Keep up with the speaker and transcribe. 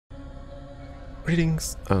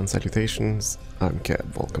Greetings and salutations, I'm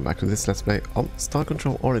Keb. Welcome back to this Let's Play on Star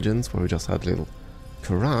Control Origins, where we just had a little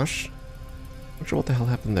crash. Not sure what the hell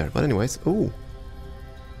happened there, but anyways, ooh!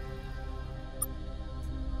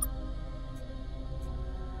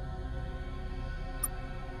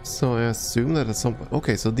 So I assume that at some point...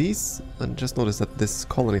 Okay, so these... I just noticed that this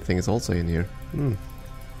colony thing is also in here.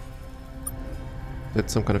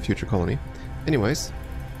 It's some kind of future colony. Anyways...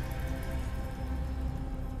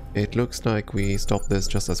 It looks like we stopped this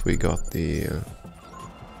just as we got the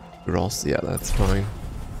Ross. Yeah, that's fine.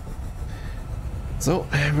 So,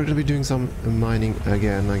 we're gonna be doing some mining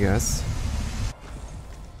again, I guess.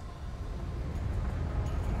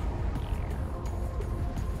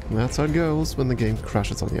 And that's how it goes when the game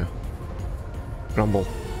crashes on you. Grumble.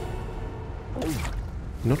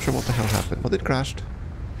 Not sure what the hell happened, but it crashed.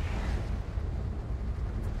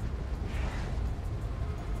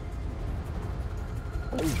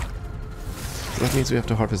 So that means we have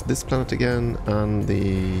to harvest this planet again and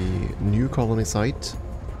the new colony site.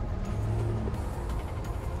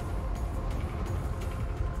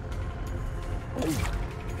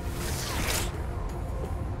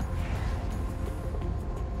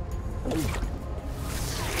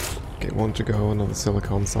 Okay, one to go, another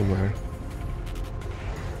silicon somewhere.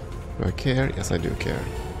 Do I care? Yes, I do care.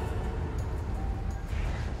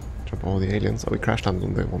 Drop all the aliens. Oh, we crashed on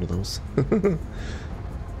one of those.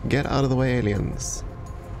 Get out of the way, aliens.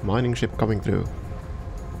 Mining ship coming through.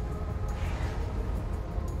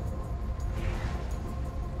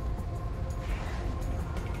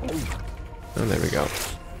 And there we go.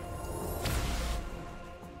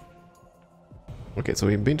 Okay, so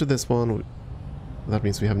we've been to this one. That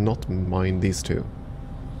means we have not mined these two.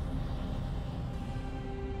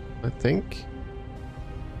 I think.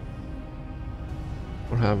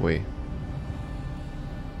 Or have we?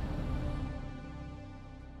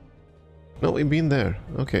 No, we've been there.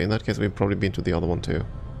 Okay, in that case we've probably been to the other one too.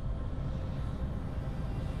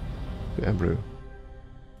 To Ebru.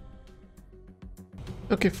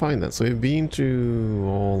 Okay, fine then. So we've been to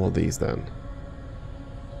all of these then.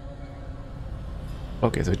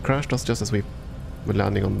 Okay, so it crashed us just as we were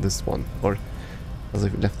landing on this one. Or as we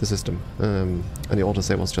left the system. And the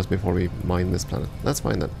autosave was just before we mined this planet. That's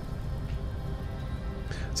fine then.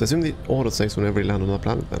 So I assume the autosaves whenever we land on a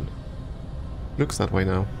planet then. Looks that way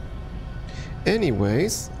now.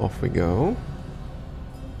 Anyways, off we go.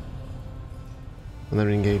 And then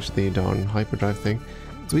engage the darn hyperdrive thing.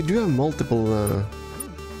 So we do have multiple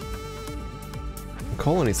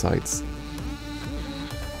colony sites.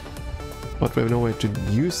 But we have nowhere to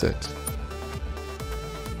use it.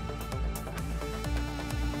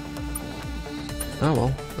 Oh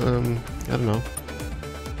well, I don't know.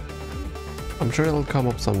 I'm sure it'll come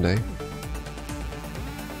up someday.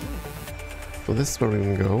 So this is where we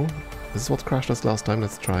can go. This is what crashed us last time,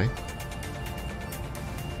 let's try.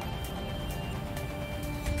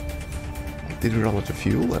 Did we run out of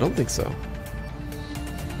fuel? I don't think so.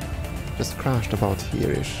 Just crashed about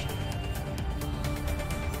here-ish.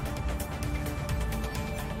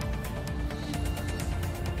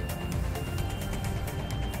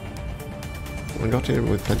 We got here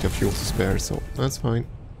with plenty of fuel to spare, so that's fine.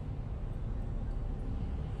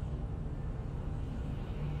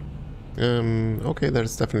 Okay,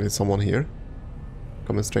 there's definitely someone here.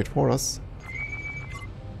 Coming straight for us.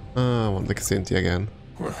 I want the Casinti again.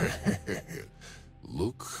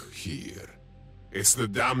 Look here. It's the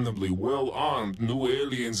damnably well-armed new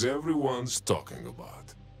aliens everyone's talking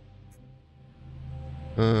about.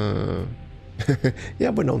 Yeah,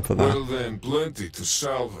 we're known for that. Well then, plenty to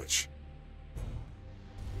salvage.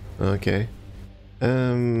 Okay.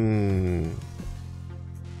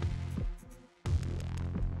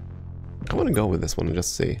 I want to go with this one and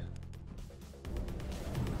just see.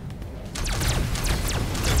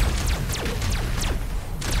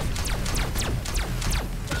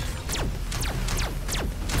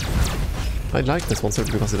 I like this one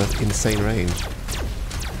simply because it has insane range.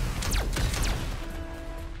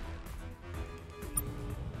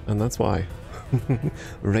 And that's why.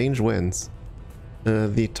 Range wins.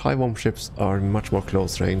 The Taiwan ships are much more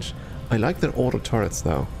close range. I like their auto turrets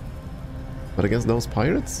though. But against those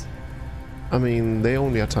pirates? I mean, they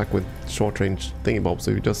only attack with short-range thingy-bobs,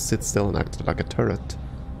 so you just sit still and act like a turret.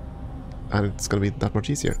 And it's gonna be that much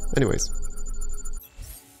easier. Anyways.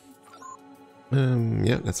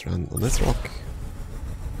 Yeah, let's run on this rock.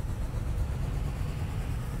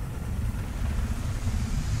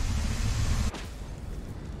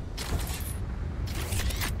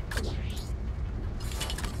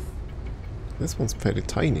 This one's fairly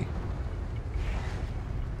tiny.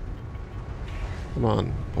 Come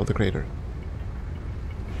on, above the crater.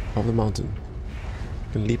 Above the mountain.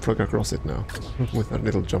 Can leapfrog across it now with our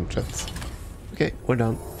little jump jets. Okay, we're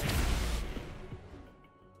done.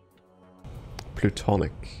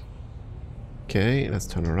 Plutonic. Okay, let's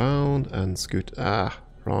turn around and scoot. Ah,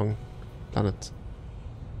 wrong planet.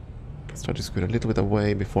 Let's try to scoot a little bit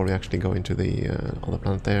away before we actually go into the other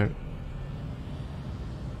planet there.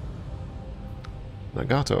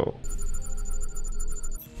 Nagato.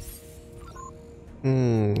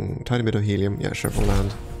 Tiny bit of helium. Yeah, sure, for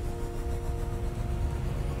land.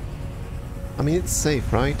 I mean, it's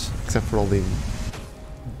safe, right? Except for all the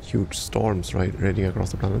huge storms, right, raging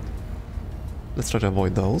across the planet. Let's try to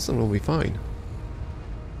avoid those and we'll be fine.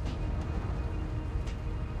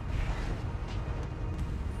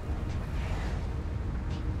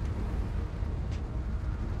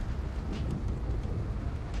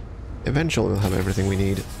 Eventually we'll have everything we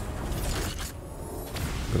need.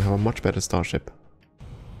 We're gonna have a much better starship.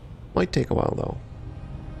 Might take a while though.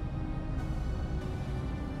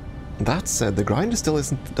 That said, the grind still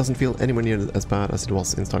doesn't feel anywhere near as bad as it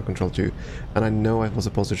was in Star Control 2, and I know I was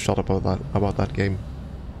supposed to shut up about that game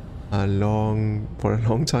for a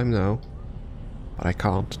long time now, but I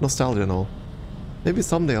can't. Nostalgia and all. Maybe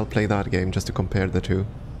someday I'll play that game just to compare the two.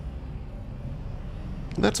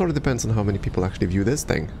 That sort of depends on how many people actually view this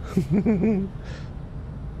thing,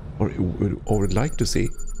 or would like to see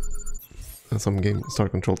some Star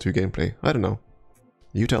Control 2 gameplay. I don't know.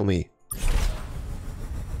 You tell me.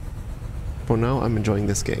 For now, I'm enjoying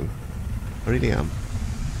this game. I really am.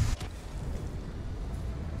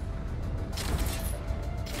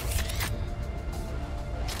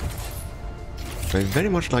 I very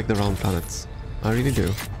much like the round planets. I really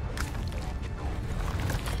do.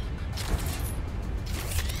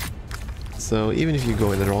 So even if you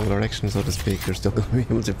go in the wrong direction, so to speak, you're still going to be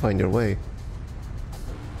able to find your way.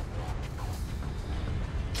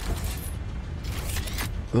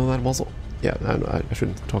 Though that was... Yeah, I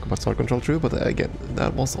shouldn't talk about Star Control 2, but again,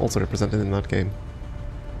 that was also represented in that game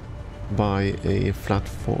by a flat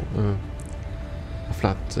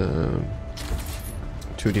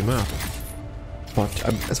 2D map. But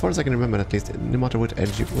as far as I can remember, at least, no matter what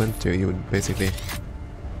edge you went to, you would basically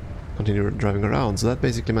continue driving around. So that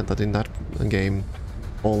basically meant that in that game,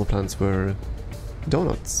 all the planets were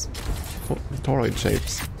donuts, toroid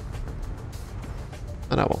shapes.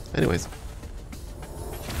 And well, anyways.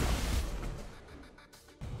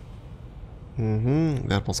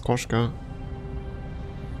 That was Koshka.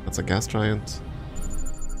 That's a gas giant.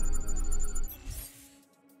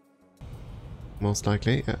 Most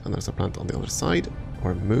likely. Yeah, and there's a planet on the other side.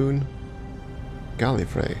 Or moon.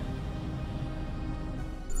 Gallifrey.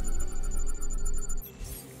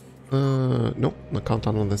 Nope, no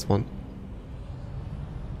countdown on this one.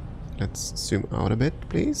 Let's zoom out a bit,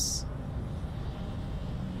 please.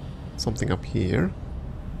 Something up here.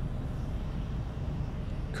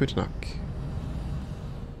 Kutnak.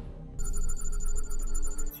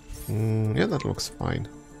 Yeah, that looks fine.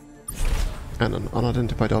 And an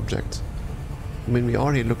unidentified object. I mean, we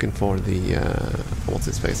are here looking for the, what's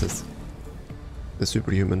his faces? The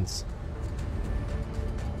superhumans.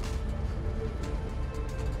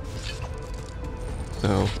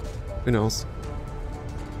 So, who knows?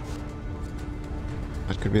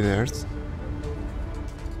 That could be theirs.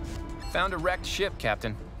 Found a wrecked ship,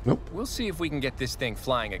 Captain. Nope. We'll see if we can get this thing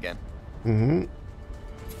flying again.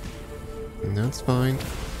 That's fine.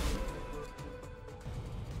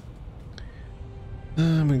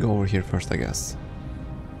 We go over here first, I guess.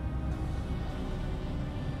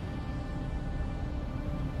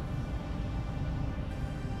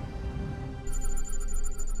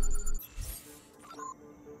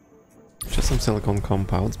 Just some silicone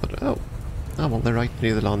compounds, but oh well, they're right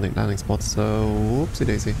near the landing spot, so whoopsie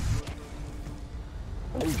daisy.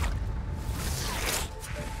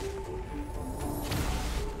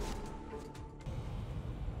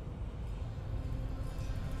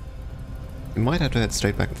 We might have to head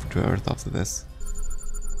straight back to Earth after this,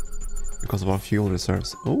 because of our fuel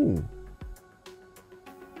reserves. Oh,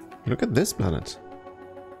 look at this planet!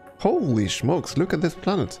 Holy smokes! Look at this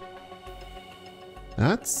planet!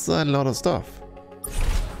 That's a lot of stuff.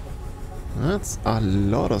 That's a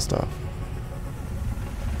lot of stuff.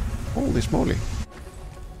 Holy schmoly!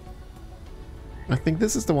 I think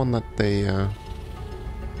this is the one that they,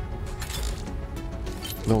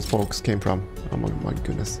 those folks came from. Oh my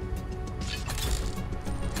goodness.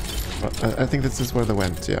 I think this is where they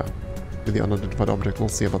went, yeah. With the unidentified object, we'll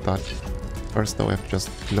see about that. First though, I have to just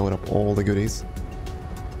load up all the goodies.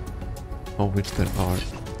 Of which there are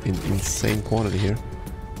in insane quantity here.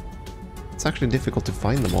 It's actually difficult to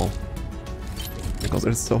find them all. Because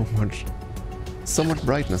there's so much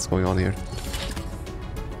brightness going on here.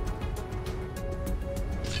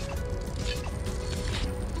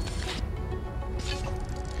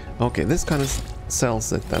 Okay, this kind of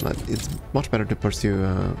sells it then. It's much better to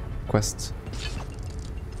pursue quest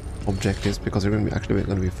objectives because you're actually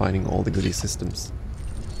going to be finding all the goodie systems.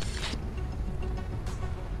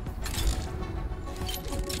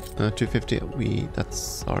 250,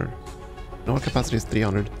 that's our capacity is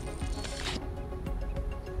 300.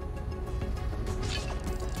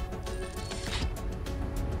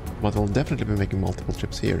 But we'll definitely be making multiple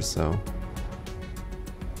trips here, so...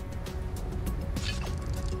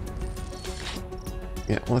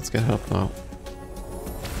 Yeah, let's get help now.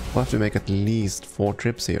 We'll have to make at least 4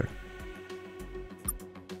 trips here.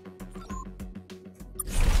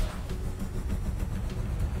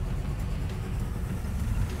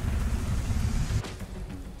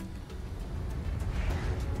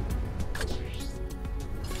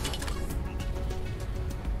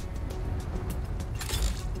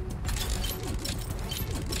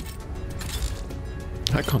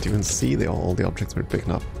 I can't even see all the objects we're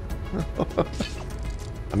picking up.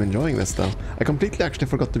 I'm enjoying this though. I completely actually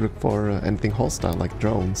forgot to look for anything hostile like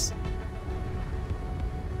drones.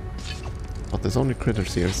 But there's only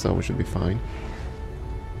critters here, so we should be fine.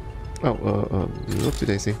 Oh, oopsie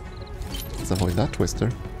daisy. Let's avoid that twister.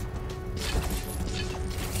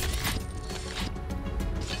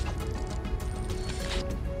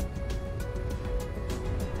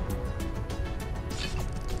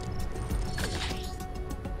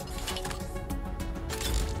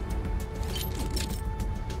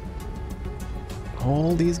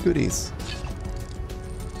 All these goodies.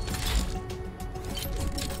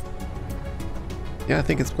 Yeah, I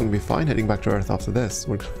think it's going to be fine heading back to Earth after this.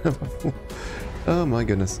 We're gonna have a full... Oh my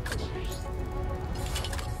goodness.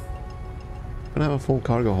 Gonna have a full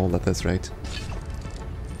cargo hold at this rate.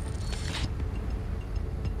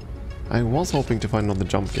 I was hoping to find another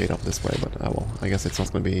jump gate up this way, but well, I guess it's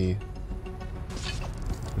not going to be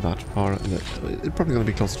that far. It's probably going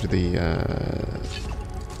to be closer to the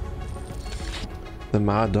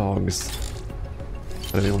Mad Dogs,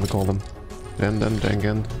 whatever you want to call them.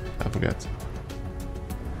 Dengen, I forget.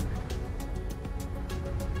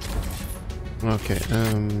 Okay,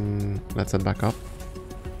 let's head back up.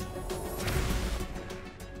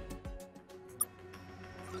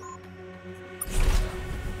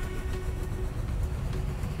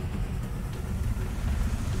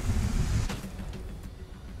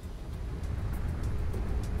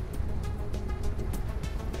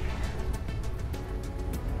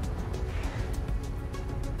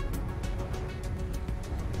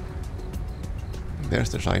 There's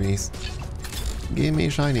the shinies. Give me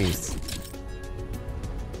shinies.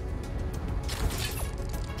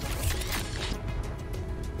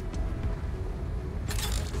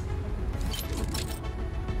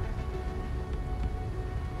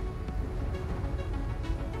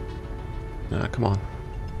 Ah, come on.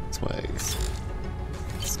 Swags.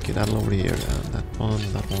 Skedaddle over here. And that one.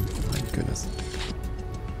 My goodness.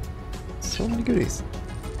 So many goodies.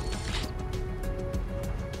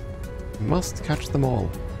 Must catch them all.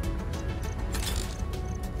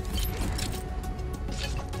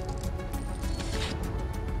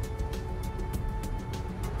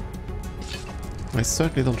 I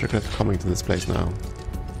certainly don't regret coming to this place now.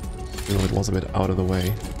 You know, it was a bit out of the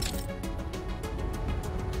way.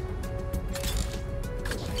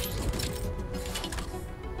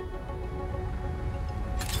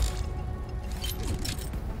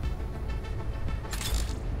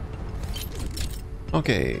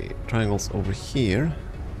 Okay, triangles over here.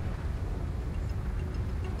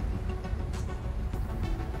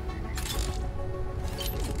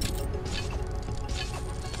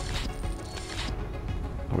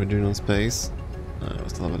 Are we doing on space? We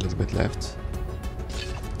still have a little bit left.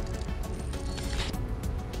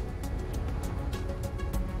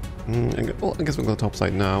 Well, I guess we'll go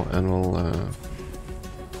topside now and we'll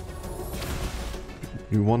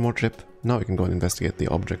do one more trip. Now we can go and investigate the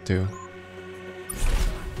object too.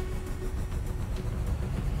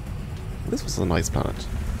 This was a nice planet.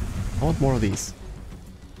 I want more of these.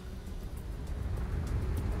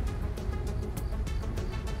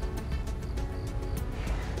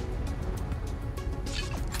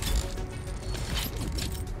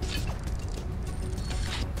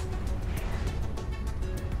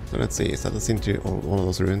 So let's see, is that the Sinti or one of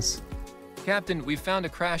those ruins? Captain, we found a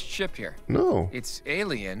crashed ship here. No. It's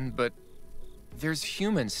alien, but there's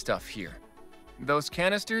human stuff here. Those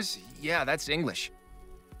canisters, yeah, that's English.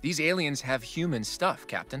 These aliens have human stuff,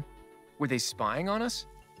 Captain. Were they spying on us?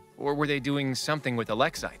 Or were they doing something with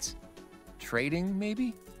Alexites? Trading,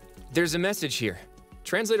 maybe? There's a message here.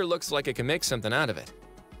 Translator looks like it can make something out of it.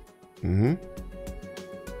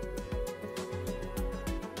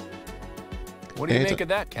 What do you make of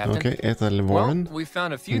that, Captain? Okay, Ethel Well, Warren. we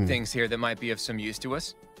found a few things here that might be of some use to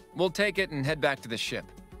us. We'll take it and head back to the ship.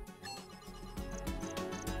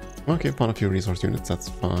 Okay, found a few resource units, that's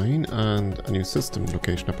fine. And a new system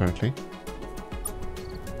location, apparently.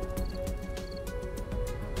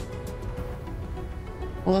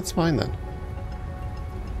 Well, that's fine then.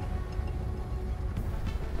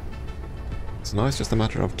 So now it's just a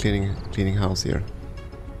matter of cleaning house here.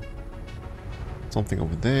 Something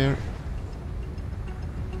over there.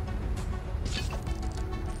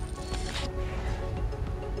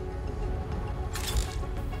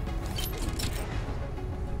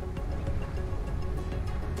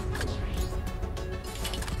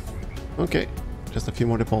 Okay, just a few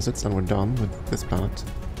more deposits and we're done with this planet.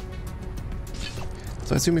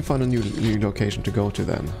 So I assume we found a new location to go to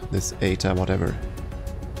then. This Eta whatever.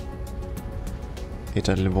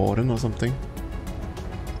 Eta Livoren or something.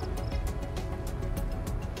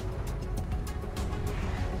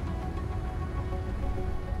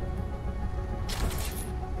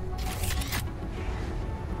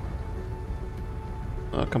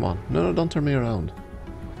 Oh, come on. No, don't turn me around.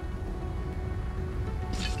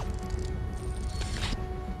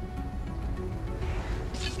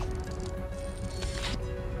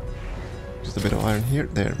 Just a bit of iron here.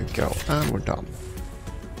 There we go. And we're done.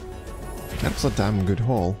 That was a damn good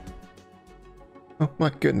haul. Oh my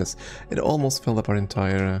goodness. It almost filled up our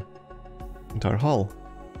entire hull.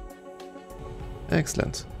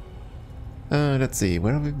 Excellent. Let's see.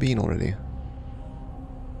 Where have we been already?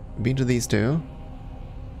 Been to these two.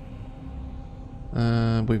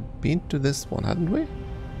 We've been to this one, hadn't we?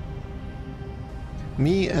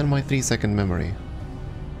 Me and my 3-second memory.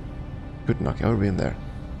 Good enough, I've been there.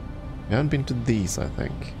 We haven't been to these, I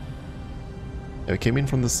think. Yeah, we came in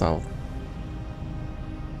from the south.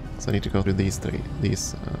 So I need to go through these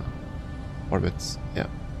orbits. Yeah.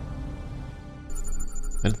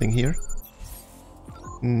 Anything here?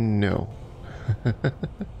 No.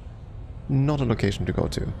 Not a location to go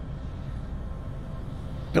to.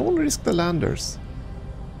 I don't want to risk the landers.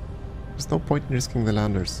 There's no point in risking the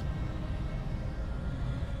landers.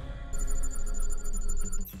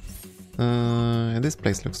 This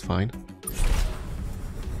place looks fine.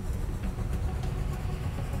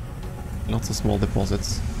 Lots of small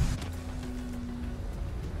deposits.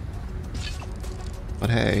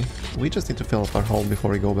 But hey, we just need to fill up our hull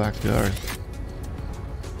before we go back to Earth.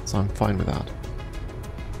 So I'm fine with that.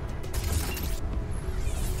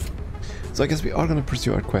 So I guess we are going to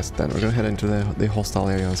pursue our quest then. We're going to head into the hostile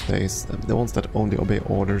area of space. The ones that only obey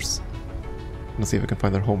orders. Let's see if we can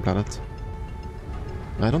find their home planet.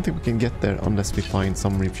 I don't think we can get there unless we find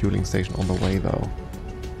some refueling station on the way though.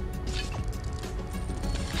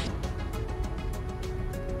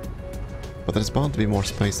 But there's bound to be more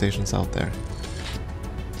space stations out there.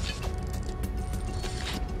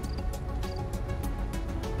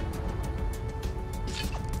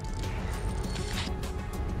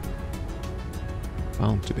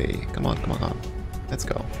 Bound to be. Come on, come on. Let's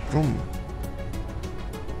go. Vroom.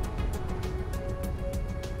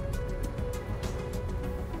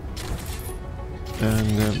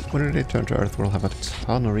 And when we return to Earth, we'll have a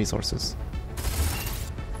ton of resources.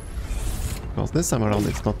 Because this time around,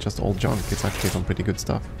 it's not just all junk, it's actually some pretty good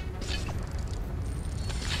stuff.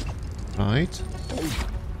 Right.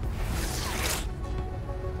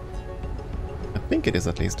 I think it is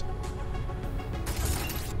at least.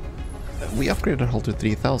 We upgraded our hull to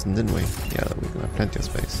 3000, didn't we? Yeah, we're gonna have plenty of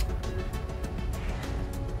space.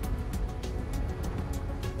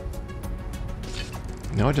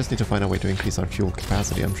 Now I just need to find a way to increase our fuel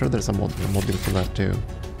capacity. I'm sure there's a module for that too.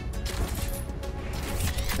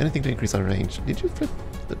 Anything to increase our range. Did you flip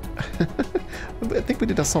the... I think we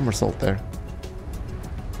did a somersault there.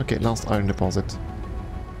 Okay, last iron deposit.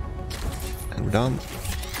 And we're done.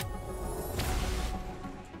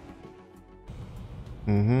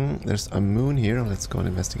 There's a moon here. Let's go and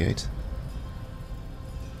investigate.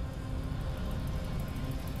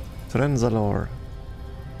 Trenzalore.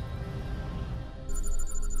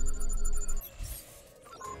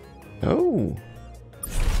 Oh,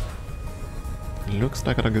 looks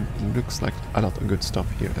like a lot of good stuff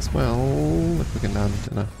here as well. If we can land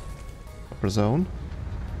in a proper zone.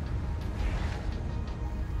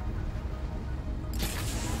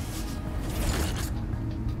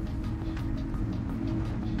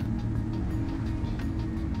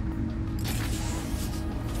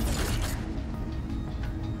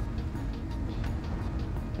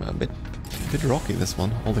 A bit rocky this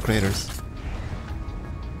one. All the craters.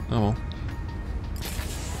 Oh well.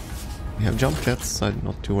 We have jump jets, I'm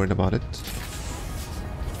not too worried about it.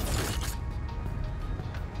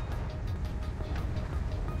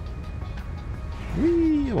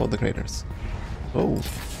 Whee! About the craters. Oh,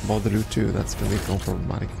 about the loot too. That's gonna be no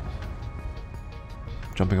problematic.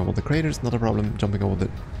 Jumping over the craters, not a problem. Jumping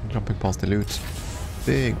past the loot,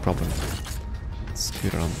 big problem.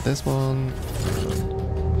 Scoot around this one.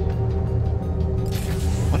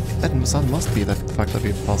 What that sound must be, that fact that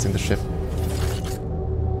we're passing the ship. I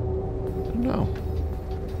don't know.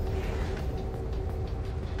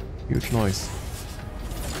 Huge noise.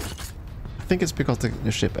 I think it's because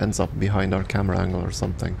the ship ends up behind our camera angle or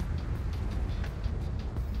something.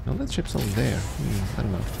 No, that ship's over there. I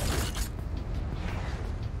don't know.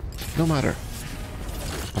 No matter.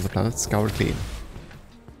 On the planet, scoured clean.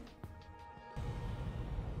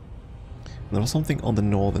 There was something on the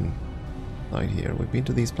northern side here. We've been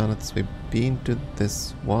to these planets. We've been to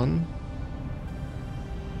this one.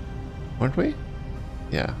 Weren't we?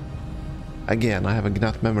 Yeah. Again, I have a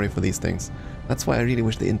gnat memory for these things. That's why I really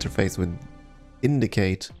wish the interface would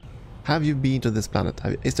indicate, have you been to this planet?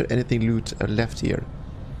 Is there anything loot left here?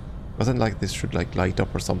 Wasn't like this should like light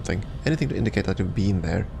up or something. Anything to indicate that you've been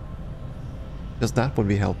there. Just that would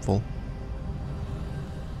be helpful.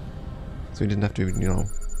 So we didn't have to, you know,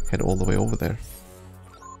 head all the way over there.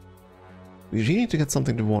 We really need to get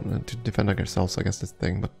something to defend ourselves against this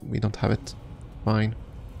thing, but we don't have it. Fine.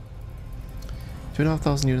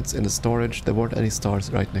 2,500 units in the storage. There weren't any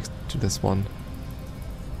stars right next to this one.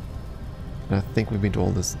 And I think we've been to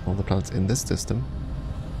all the planets in this system.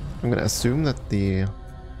 I'm gonna assume that the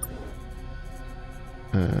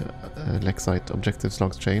Lexite objectives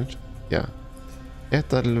logs changed. Yeah.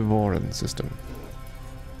 Etalvoren system.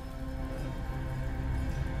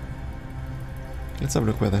 Let's have a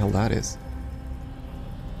look where the hell that is.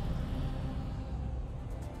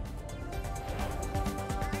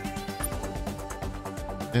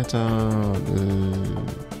 Etalvoren.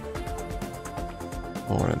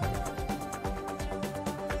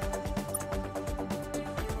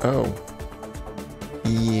 Oh.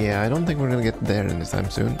 Yeah, I don't think we're gonna get there anytime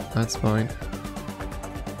soon. That's fine.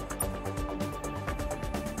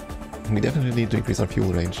 We definitely need to increase our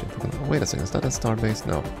fuel range. If we're gonna... Wait a second, is that a starbase?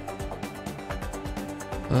 No.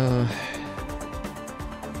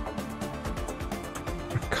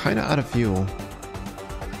 We're kinda out of fuel.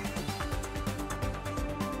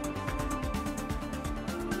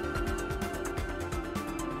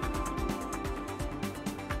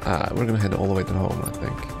 We're gonna head all the way to home, I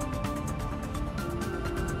think.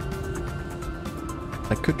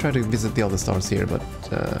 I could try to visit the other stars here, but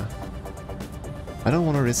I don't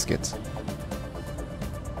want to risk it.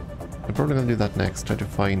 I'm probably gonna do that next, try to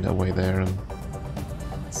find a way there and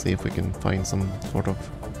see if we can find some sort of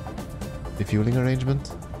refueling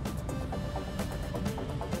arrangement.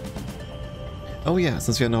 Oh yeah,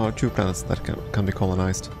 since we now have 2 planets that can be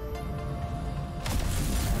colonized.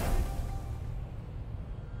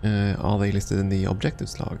 Are they listed in the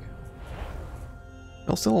objectives log?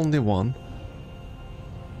 No, still only 1.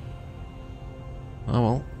 Oh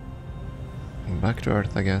well. Back to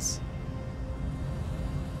Earth, I guess.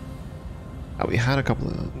 We had a couple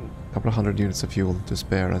of 100 units of fuel to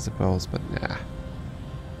spare, I suppose, but yeah.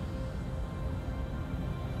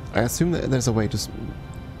 I assume that there's a way to.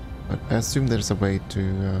 I assume there's a way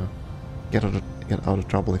to get out of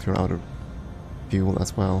trouble if you're out of fuel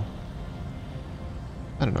as well.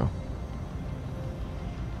 I don't know.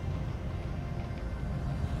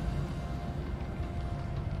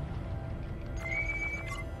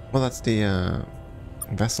 Well, that's the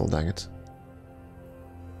vessel, dang it.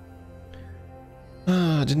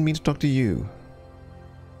 I didn't mean to talk to you.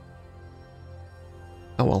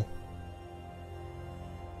 Oh well.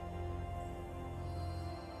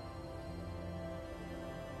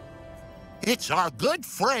 It's our good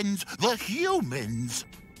friends, the humans.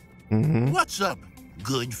 Mm-hmm. What's up,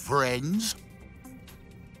 good friends?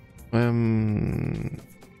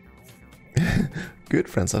 Good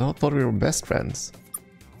friends. I thought we were best friends.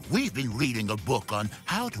 We've been reading a book on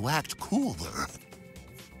how to act cooler.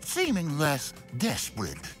 Seeming less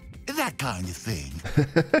desperate. That kind of thing.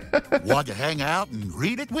 Want to hang out and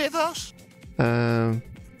read it with us?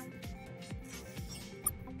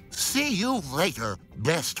 See you later,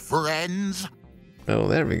 best friends. Oh,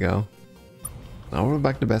 there we go. Now we're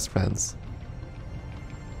back to best friends.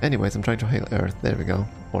 Anyways, I'm trying to hail Earth. There we go.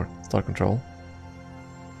 Or Star Control.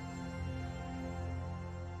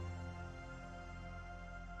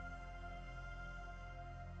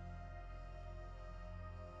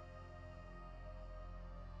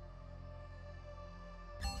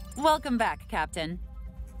 Welcome back, Captain.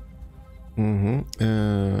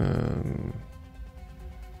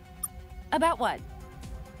 About what?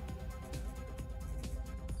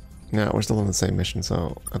 Yeah, we're still on the same mission,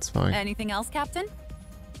 so that's fine. Anything else, Captain?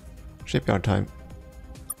 Shipyard time.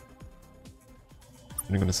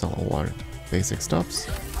 We're gonna sell all our basic stuffs.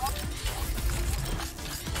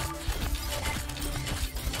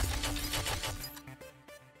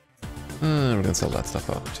 We're gonna sell that stuff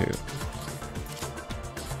out too.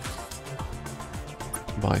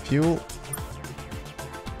 Buy fuel.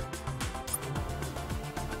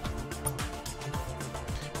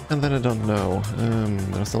 And then I don't know.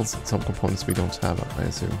 There are still some components we don't have, I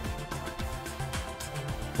assume.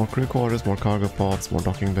 More crew quarters, more cargo pods, more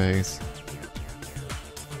docking bays.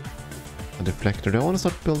 A deflector. Do I want to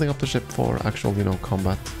start building up the ship for actual, you know,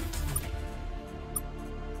 combat?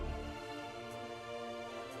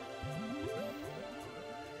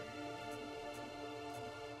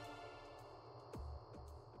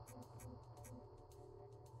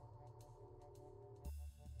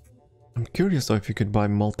 I'm curious though if you could buy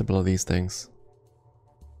multiple of these things.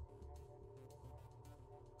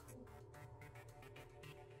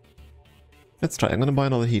 Let's try. I'm gonna buy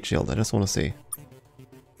another heat shield. I just want to see.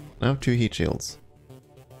 I have 2 heat shields.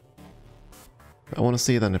 I want to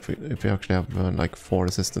see then if we actually have like 4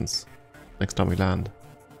 resistance next time we land.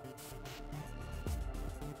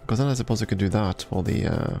 Because then I suppose we could do that for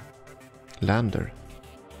the lander.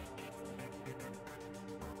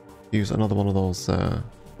 Use another one of those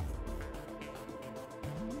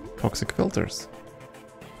toxic filters.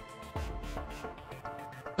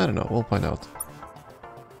 I don't know, we'll find out.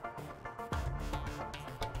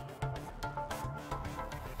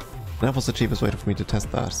 That was the cheapest way for me to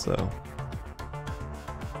test that, so...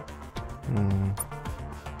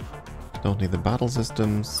 Don't need the battle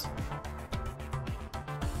systems.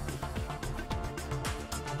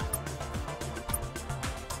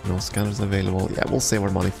 No scanners available. Yeah, we'll save our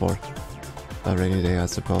money for a rainy day, I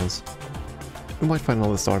suppose. We might find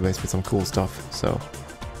another starbase with some cool stuff, so...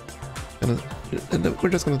 And we're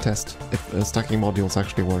just gonna test if stacking modules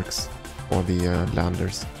actually works for the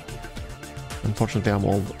landers. Unfortunately,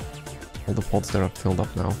 all the pods there are filled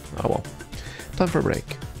up now. Oh well. Time for a break.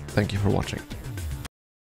 Thank you for watching.